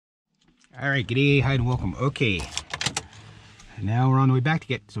All right, g'day, hi and welcome. Okay, now we're on the way back to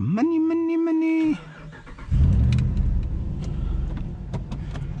get some money.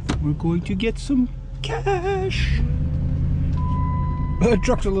 We're going to get some cash. The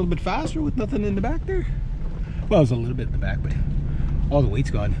truck's a little bit faster with nothing in the back there. Well, it's a little bit in the back, but all the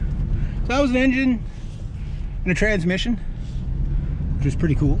weight's gone. So that was an engine and a transmission, which is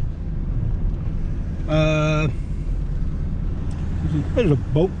pretty cool. There's a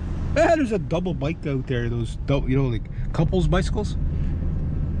boat. There's a double bike out there. Those, you know, like couples bicycles.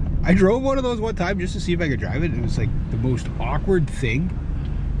 I drove one of those one time just to see if I could drive it. It was like the most awkward thing.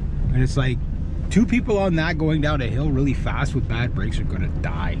 And it's like two people on that going down a hill really fast with bad brakes are gonna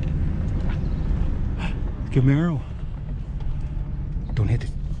die. Camaro. Don't hit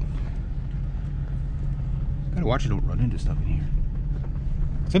it. Gotta watch it, don't run into stuff in here.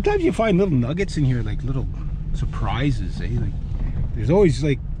 Sometimes you find little nuggets in here, like little surprises, eh? Like there's always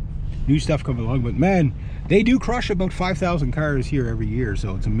like new stuff coming along, but man, they do crush about 5,000 cars here every year,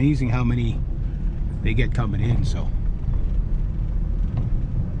 so it's amazing how many they get coming in. So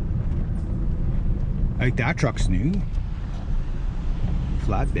like that truck's new,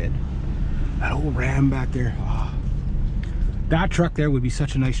 flatbed. That old Ram back there, oh, that truck there would be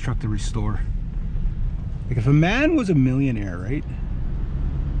such a nice truck to restore. Like if a man was a millionaire, right?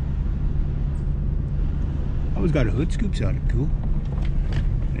 Always got a hood scoop, sounded cool.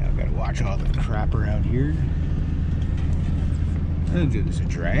 Now I've got to watch all the crap around here. I don't do this a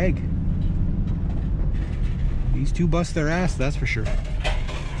drag. These two bust their ass, that's for sure.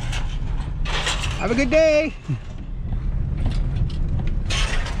 Have a good day.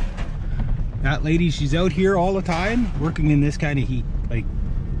 That lady, she's out here all the time working in this kind of heat. Like,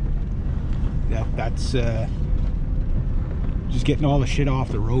 yeah, that's just getting all the shit off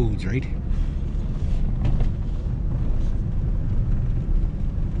the roads, right?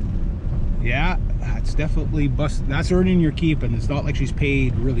 Yeah, that's definitely that's earning your keep, and it's not like she's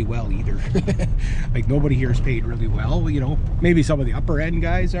paid really well either. Like nobody here is paid really well, you know. Maybe some of the upper end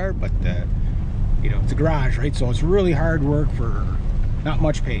guys are, but you know, it's a garage, right? So it's really hard work for not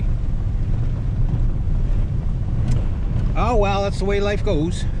much pay. Oh well, that's the way life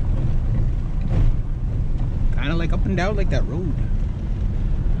goes. Kind of like up and down like that road.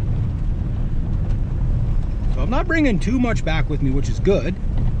 So I'm not bringing too much back with me, which is good.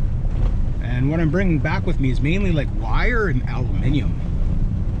 And what I'm bringing back with me is mainly like wire and aluminium.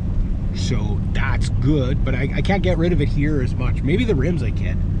 So that's good, but I can't get rid of it here as much. Maybe the rims I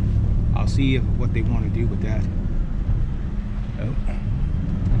can. I'll see what they want to do with that. Oh.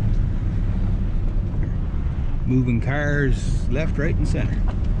 Moving cars left, right, and center.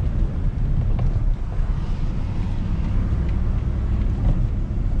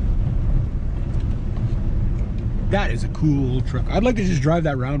 That is a cool truck. I'd like to just drive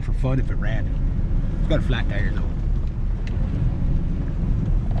that around for fun if it ran. It's got a flat tire though.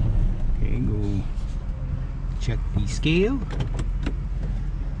 Okay, go check the scale.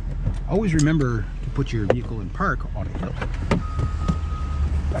 Always remember to put your vehicle in park on a hill.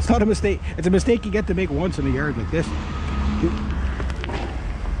 That's not a mistake. It's a mistake you get to make once in a yard like this.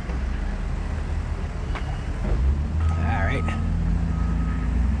 Alright.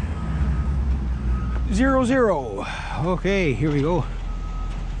 0-0. Okay, here we go.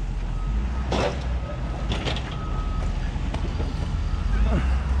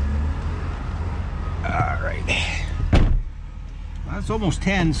 It's almost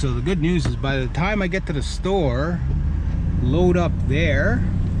 10, so the good news is by the time I get to the store, load up there,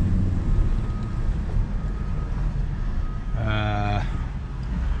 that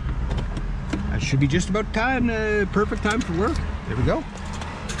should be just about time, perfect time for work. There we go.